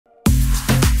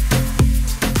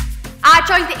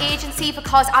joined the agency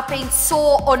because I've been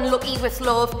so unlucky with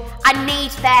love. I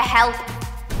need their help.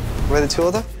 Ready to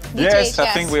order? Yes,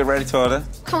 I think we're ready to order.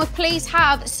 Can we please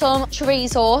have some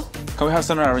chorizo? Can we have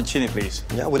some arancini, please?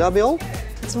 Yeah, would that be all?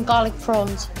 And some garlic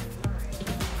prawns.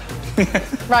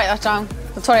 Write that down.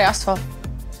 That's what I asked for.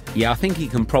 Yeah, I think he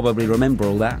can probably remember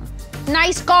all that.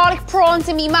 Nice garlic prawns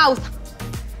in me mouth.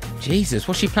 Jesus,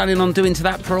 what's she planning on doing to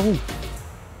that prawn?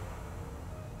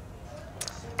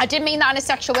 I didn't mean that in a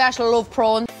sexual way. I actually love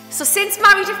prawns. So since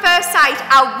Married at First Sight,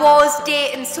 I was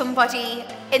dating somebody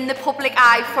in the public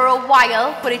eye for a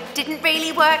while, but it didn't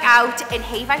really work out, and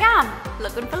here I am,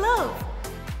 looking for love.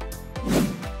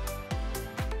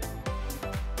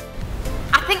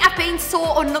 I think I've been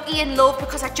so unlucky in love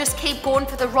because I just keep going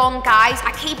for the wrong guys.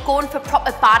 I keep going for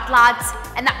proper bad lads,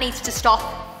 and that needs to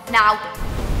stop now.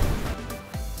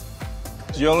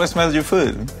 Do you always smell your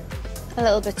food? A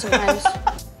little bit sometimes.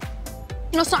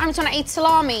 You know, sometimes when I eat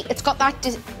salami, it's got that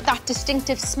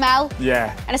distinctive smell.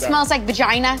 Yeah. And it smells like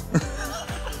vagina.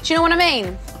 Do you know what I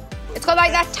mean? It's got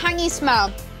like that tangy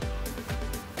smell.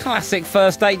 Classic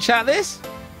first date chat, this.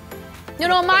 You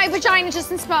know, my vagina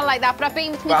doesn't smell like that, but I've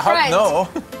been with my friends. No.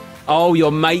 Oh,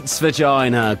 your mate's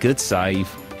vagina. Good save.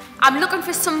 I'm looking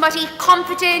for somebody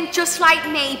confident, just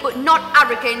like me, but not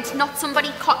arrogant, not somebody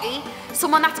cocky.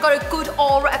 Someone that's got a good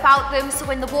aura about them, so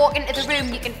when they walk into the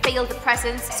room, you can feel the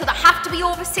presence. So they have to be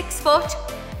over 6 foot.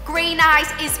 Green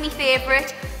eyes is my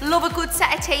favourite. Love a good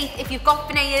set of teeth. If you've got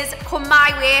veneers, come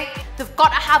my way. They've got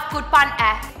to have good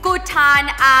banter, good tan,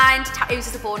 and tattoos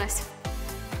as a bonus.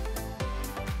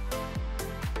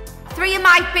 3 of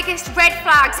my biggest red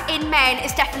flags in men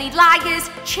is definitely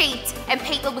liars, cheat, and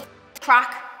people with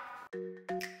crack.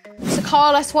 So,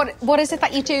 Carlos, what is it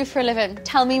that you do for a living?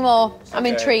 Tell me more. I'm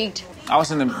intrigued. I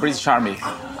was in the British Army.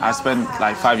 I spent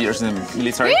like 5 years in the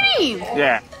military. Really?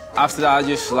 Yeah. After that, I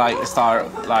just like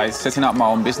start like setting up my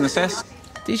own businesses.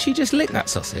 Did she just lick that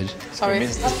sausage? Sorry.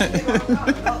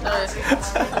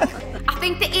 I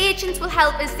think the agents will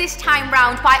help us this time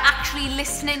round by actually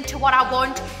listening to what I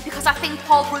want, because I think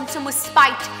Paul Brunson was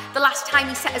spiked the last time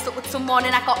he set us up with someone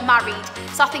and I got married.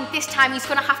 So I think this time he's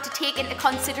going to have to take into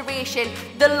consideration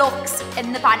the looks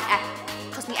and the banter,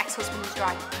 because my ex-husband was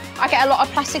dry. I get a lot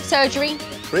of plastic surgery.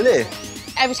 Really?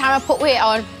 Every time I put weight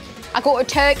on, I go to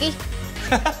Turkey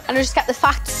and I just get the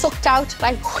fat sucked out,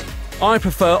 like... I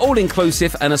prefer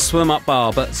all-inclusive and a swim-up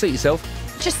bar, but suit yourself.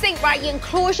 Just think, right, you can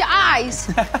close your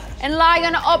eyes and lie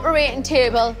on an operating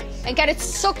table and get it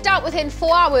sucked out within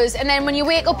 4 hours, and then when you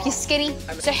wake up, you're skinny.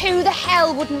 So who the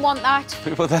hell wouldn't want that?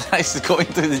 People that like to go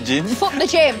into the gym. Fuck the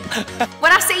gym.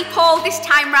 When I see Paul this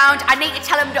time round, I need to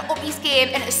tell him to up his game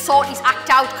and to sort his act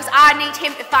out, because I need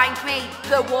him to find me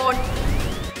the one.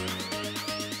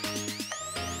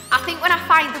 I think when I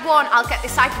find the one, I'll get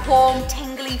this like warm,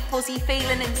 tingly, fuzzy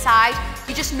feeling inside.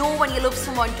 You just know when you love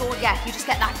someone, don't you? You just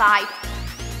get that vibe.